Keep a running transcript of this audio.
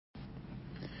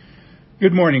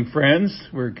Good morning, friends.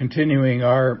 We're continuing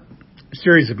our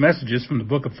series of messages from the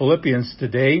book of Philippians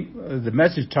today. The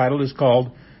message title is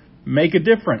called Make a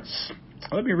Difference.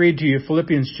 Let me read to you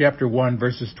Philippians chapter 1,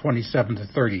 verses 27 to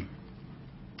 30.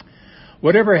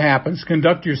 Whatever happens,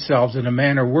 conduct yourselves in a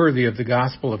manner worthy of the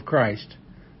gospel of Christ.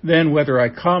 Then, whether I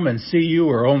come and see you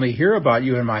or only hear about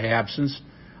you in my absence,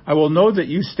 I will know that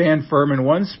you stand firm in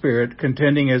one spirit,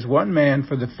 contending as one man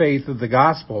for the faith of the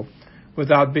gospel,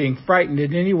 without being frightened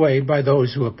in any way by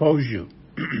those who oppose you.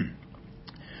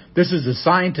 This is a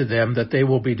sign to them that they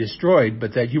will be destroyed,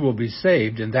 but that you will be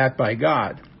saved, and that by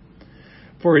God.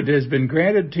 For it has been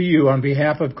granted to you on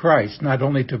behalf of Christ not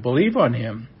only to believe on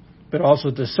him, but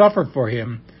also to suffer for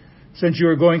him, since you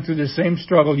are going through the same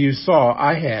struggle you saw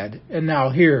I had, and now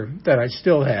hear that I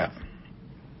still have.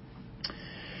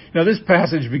 Now, this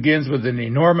passage begins with an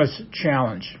enormous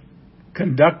challenge.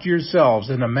 Conduct yourselves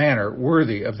in a manner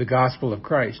worthy of the gospel of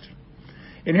Christ.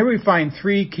 And here we find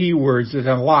three key words that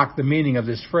unlock the meaning of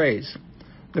this phrase.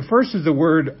 The first is the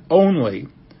word only,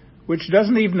 which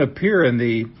doesn't even appear in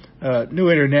the New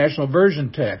International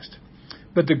Version text.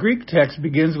 But the Greek text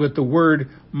begins with the word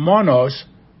monos,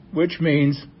 which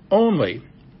means only.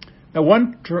 Now,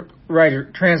 one writer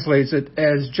translates it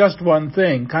as just one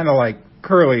thing, kind of like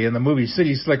Curly in the movie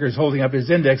City Slickers holding up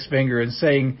his index finger and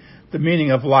saying the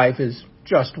meaning of life is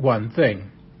just one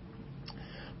thing.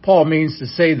 Paul means to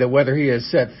say that whether he is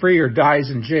set free or dies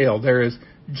in jail, there is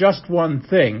just one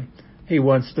thing he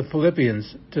wants the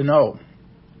Philippians to know.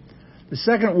 The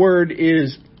second word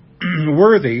is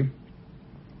worthy,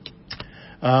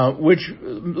 which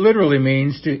literally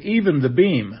means to even the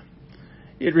beam.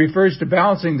 It refers to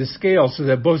balancing the scale so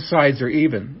that both sides are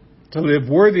even. To live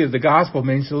worthy of the gospel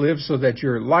means to live so that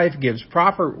your life gives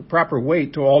proper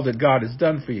weight to all that God has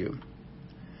done for you.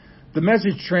 The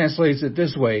Message translates it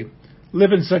this way: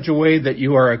 live in such a way that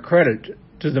you are a credit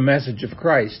to the message of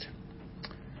Christ.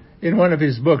 In one of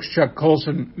his books, Chuck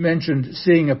Colson mentioned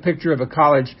seeing a picture of a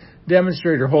college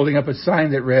demonstrator holding up a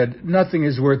sign that read, "Nothing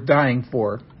is worth dying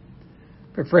for."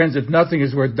 But friends, if nothing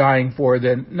is worth dying for,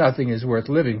 then nothing is worth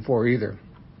living for either.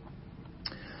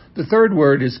 The third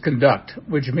word is conduct,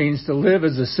 which means to live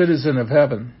as a citizen of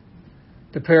heaven.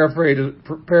 To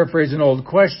paraphrase an old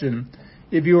question,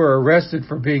 if you are arrested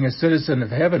for being a citizen of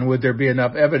heaven, would there be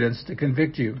enough evidence to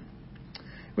convict you?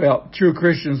 Well, true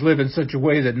Christians live in such a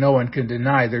way that no one can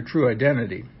deny their true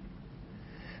identity.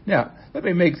 Now, let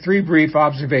me make three brief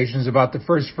observations about the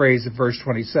first phrase of verse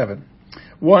 27.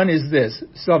 One is this: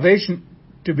 salvation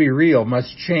to be real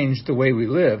must change the way we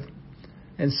live.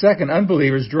 And second,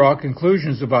 unbelievers draw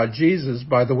conclusions about Jesus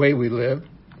by the way we live.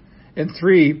 And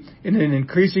three, in an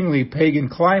increasingly pagan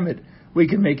climate, we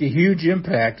can make a huge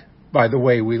impact by the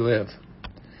way we live.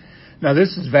 Now,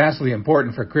 this is vastly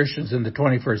important for Christians in the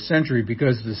 21st century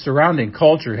because the surrounding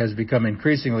culture has become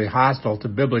increasingly hostile to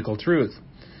biblical truth.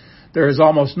 There is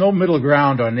almost no middle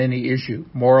ground on any issue: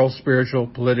 moral, spiritual,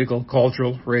 political,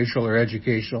 cultural, racial, or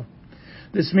educational.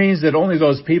 This means that only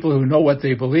those people who know what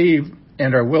they believe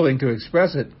and are willing to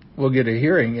express it will get a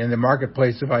hearing in the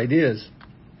marketplace of ideas.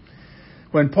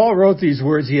 When Paul wrote these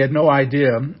words, he had no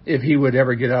idea if he would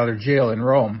ever get out of jail in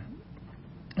Rome.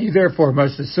 He therefore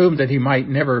must assume that he might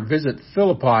never visit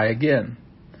Philippi again.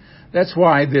 That's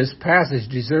why this passage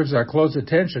deserves our close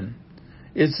attention.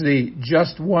 It's the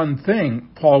just one thing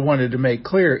Paul wanted to make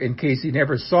clear in case he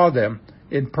never saw them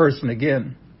in person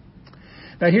again.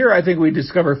 Now here I think we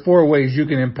discover four ways you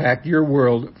can impact your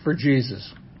world for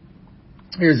Jesus.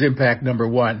 Here's impact number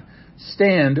one: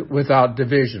 stand without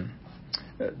division.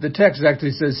 The text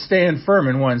actually says stand firm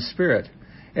in one spirit.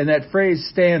 And that phrase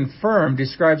stand firm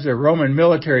describes a Roman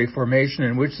military formation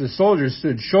in which the soldiers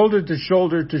stood shoulder to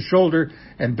shoulder to shoulder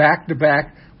and back to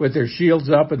back with their shields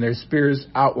up and their spears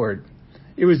outward.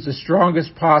 It was the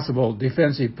strongest possible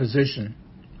defensive position.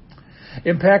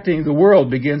 Impacting the world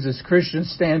begins as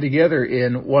Christians stand together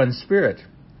in one spirit.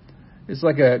 It's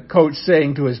like a coach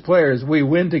saying to his players, we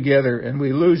win together and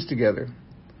we lose together.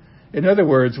 In other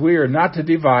words, we are not to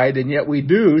divide, and yet we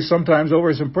do, sometimes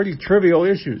over some pretty trivial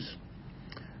issues.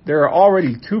 There are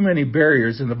already too many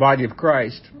barriers in the body of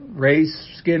Christ: race,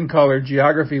 skin color,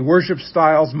 geography, worship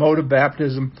styles, mode of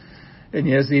baptism, and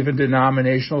yes, even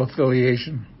denominational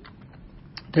affiliation.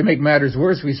 To make matters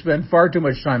worse, we spend far too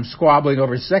much time squabbling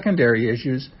over secondary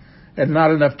issues and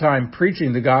not enough time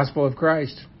preaching the gospel of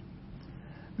Christ.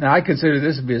 Now, I consider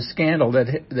this to be a scandal that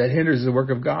hinders the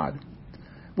work of God.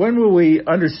 When will we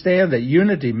understand that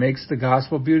unity makes the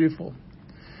gospel beautiful?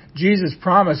 Jesus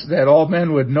promised that all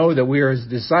men would know that we are his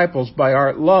disciples by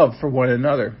our love for one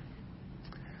another.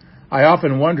 I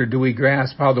often wonder, do we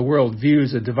grasp how the world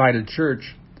views a divided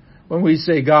church? When we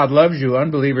say God loves you,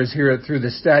 unbelievers hear it through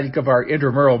the static of our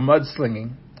intramural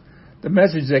mudslinging. The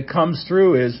message that comes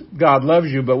through is God loves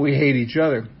you, but we hate each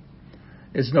other.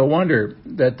 It's no wonder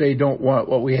that they don't want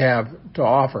what we have to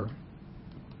offer.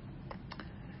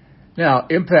 Now,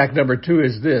 impact number 2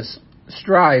 is this: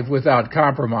 strive without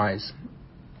compromise.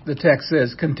 The text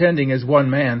says, contending as one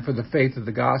man for the faith of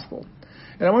the gospel.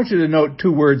 And I want you to note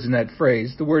 2 words in that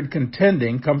phrase. The word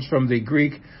contending comes from the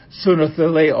Greek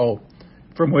sunotheleo,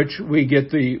 from which we get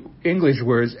the English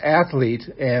words athlete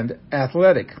and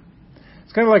athletic.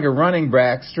 It's kind of like a running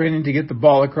back straining to get the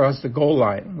ball across the goal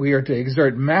line. We are to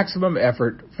exert maximum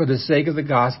effort for the sake of the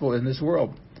gospel in this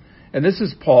world. And this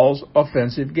is Paul's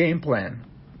offensive game plan.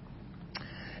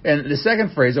 And the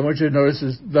second phrase I want you to notice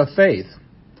is the faith.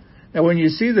 Now, when you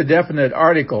see the definite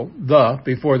article, the,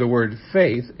 before the word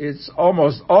faith, it's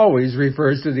almost always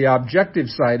refers to the objective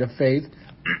side of faith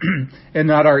and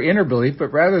not our inner belief,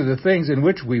 but rather the things in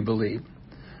which we believe.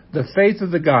 The faith of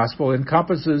the gospel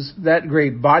encompasses that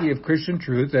great body of Christian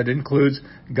truth that includes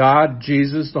God,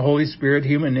 Jesus, the Holy Spirit,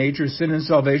 human nature, sin and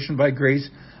salvation by grace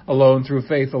alone through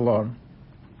faith alone.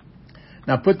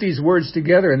 Now put these words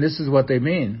together and this is what they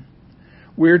mean.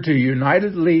 We're to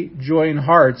unitedly join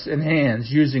hearts and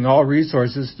hands using all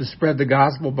resources to spread the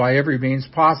gospel by every means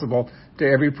possible to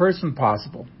every person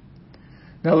possible.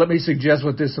 Now let me suggest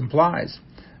what this implies.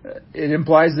 It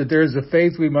implies that there is a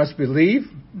faith we must believe,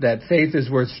 that faith is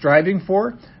worth striving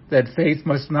for, that faith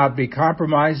must not be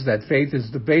compromised, that faith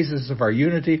is the basis of our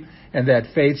unity, and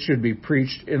that faith should be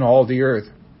preached in all the earth.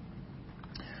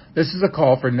 This is a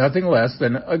call for nothing less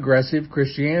than aggressive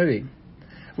Christianity.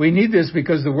 We need this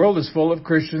because the world is full of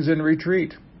Christians in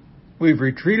retreat. We've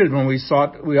retreated when we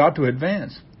ought to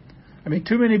advance.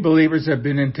 Too many believers have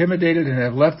been intimidated and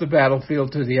have left the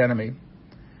battlefield to the enemy.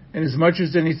 And as much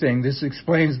as anything, this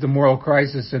explains the moral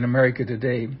crisis in America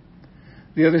today.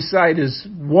 The other side is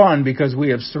won because we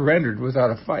have surrendered without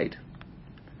a fight.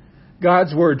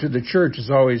 God's word to the church is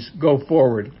always go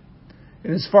forward.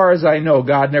 And as far as I know,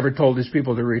 God never told his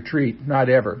people to retreat, not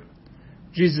ever.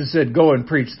 Jesus said, go and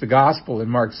preach the gospel in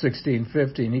Mark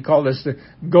 16:15. He called us to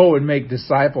go and make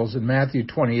disciples in Matthew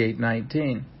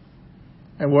 28:19.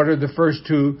 And what are the first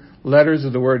 2 letters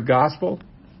of the word gospel?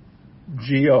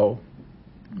 G-O.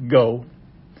 Go.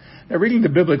 Now, reading the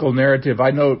biblical narrative,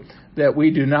 I note that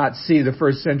we do not see the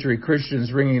first century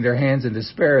Christians wringing their hands in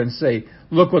despair and say,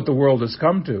 look what the world has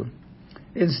come to.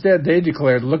 Instead, they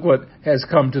declared, look what has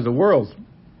come to the world.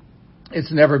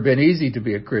 It's never been easy to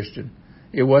be a Christian.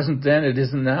 It wasn't then, it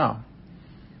isn't now.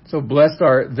 So blessed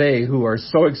are they who are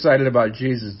so excited about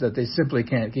Jesus that they simply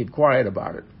can't keep quiet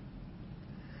about it.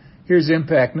 Here's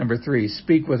impact number 3,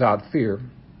 speak without fear.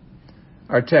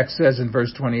 Our text says in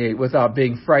verse 28, without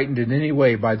being frightened in any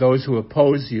way by those who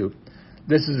oppose you.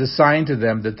 This is a sign to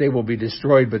them that they will be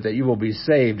destroyed, but that you will be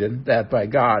saved, and that by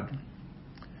God.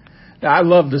 Now, I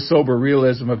love the sober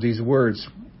realism of these words.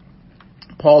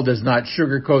 Paul does not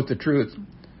sugarcoat the truth.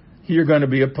 You're going to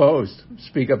be opposed.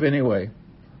 Speak up anyway.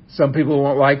 Some people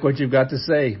won't like what you've got to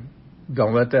say.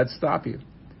 Don't let that stop you.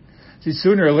 See,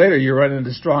 sooner or later you run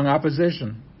into strong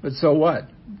opposition. But so what?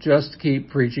 Just keep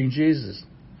preaching Jesus.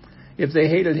 If they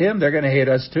hated him, they're going to hate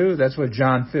us too. That's what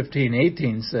John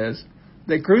 15:18 says.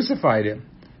 They crucified him.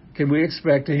 Can we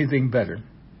expect anything better?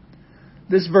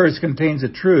 This verse contains a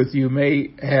truth you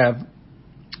may have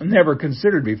never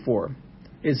considered before.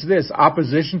 It's this: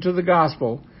 opposition to the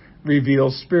gospel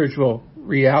reveals spiritual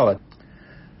reality.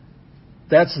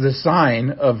 That's the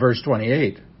sign of verse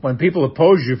 28. When people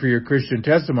oppose you for your Christian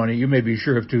testimony, you may be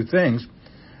sure of 2 things.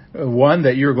 1,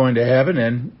 that you're going to heaven,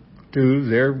 and 2,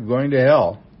 they're going to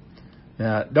hell.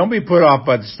 Now, don't be put off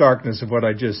by the starkness of what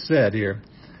I just said here.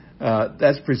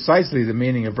 That's precisely the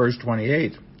meaning of verse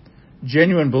 28.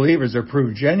 Genuine believers are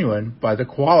proved genuine by the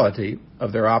quality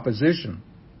of their opposition.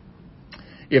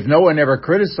 If no one ever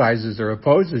criticizes or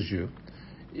opposes you,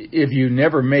 if you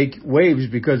never make waves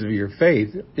because of your faith,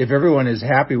 if everyone is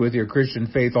happy with your Christian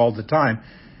faith all the time,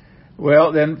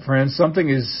 well then, friends, something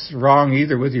is wrong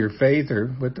either with your faith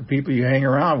or with the people you hang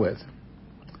around with.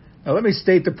 Now let me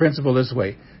state the principle this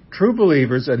way. True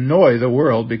believers annoy the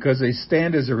world because they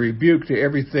stand as a rebuke to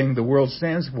everything the world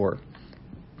stands for.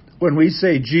 When we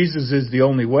say Jesus is the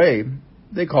only way,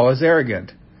 they call us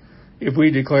arrogant. If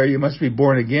we declare you must be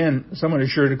born again, someone is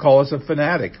sure to call us a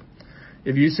fanatic.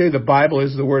 If you say the Bible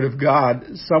is the Word of God,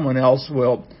 someone else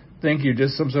will think you're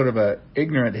just some sort of a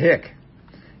ignorant hick.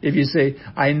 If you say,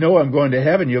 I know I'm going to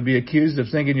heaven, you'll be accused of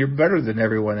thinking you're better than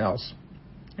everyone else.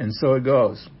 And so it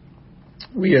goes.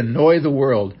 We annoy the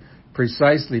world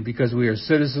precisely because we are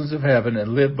citizens of heaven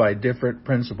and live by different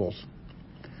principles.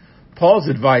 Paul's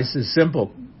advice is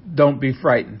simple. Don't be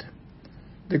frightened.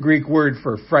 The Greek word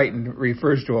for frightened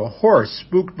refers to a horse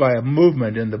spooked by a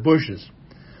movement in the bushes.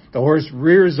 The horse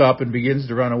rears up and begins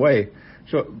to run away.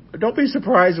 So don't be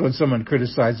surprised when someone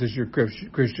criticizes your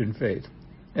Christian faith.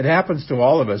 It happens to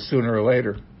all of us sooner or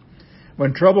later.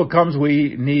 When trouble comes,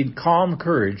 we need calm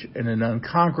courage and an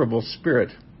unconquerable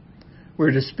spirit.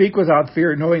 We're to speak without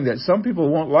fear, knowing that some people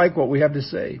won't like what we have to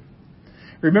say.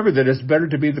 Remember that it's better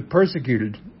to be the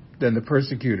persecuted than the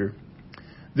persecutor.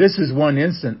 This is one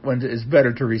instant when it is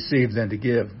better to receive than to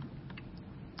give.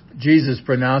 Jesus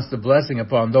pronounced the blessing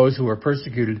upon those who are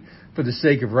persecuted for the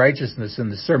sake of righteousness in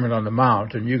the Sermon on the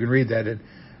Mount, and you can read that in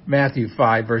Matthew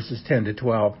 5, verses 10 to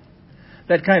 12.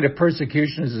 That kind of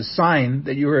persecution is a sign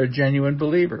that you are a genuine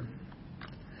believer.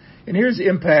 And here's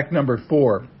impact number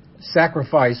 4,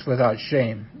 sacrifice without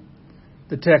shame.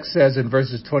 The text says in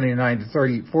verses 29 to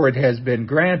 30, "For it has been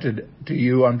granted to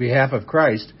you on behalf of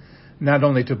Christ, not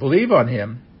only to believe on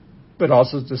him, but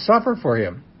also to suffer for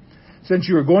him. Since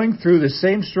you are going through the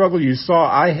same struggle you saw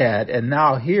I had, and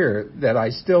now hear that I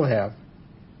still have."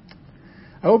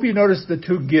 I hope you notice the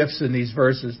two gifts in these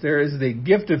verses. There is the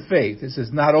gift of faith. It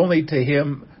says not only to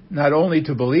him, not only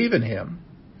to believe in him.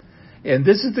 And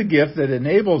this is the gift that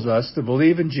enables us to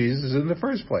believe in Jesus in the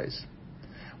first place.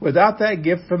 Without that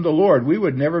gift from the Lord, we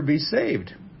would never be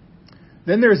saved.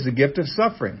 Then there's the gift of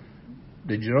suffering.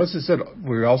 Did you notice it said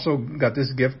we also got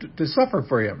this gift to suffer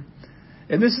for him?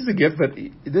 And this is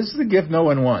the gift no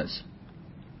one wants.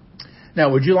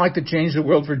 Now, would you like to change the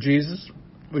world for Jesus?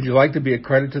 Would you like to be a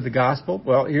credit to the gospel?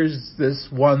 Well, here's this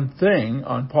one thing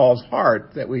on Paul's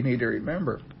heart that we need to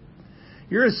remember.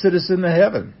 You're a citizen of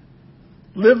heaven.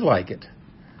 Live like it.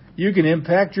 You can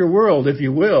impact your world if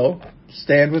you will.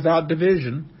 Stand without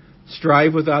division.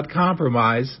 Strive without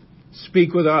compromise.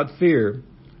 Speak without fear.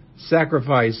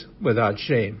 Sacrifice without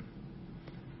shame.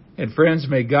 And friends,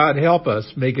 may God help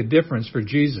us make a difference for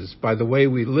Jesus by the way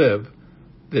we live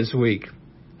this week.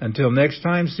 Until next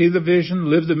time, see the vision,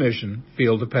 live the mission,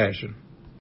 feel the passion.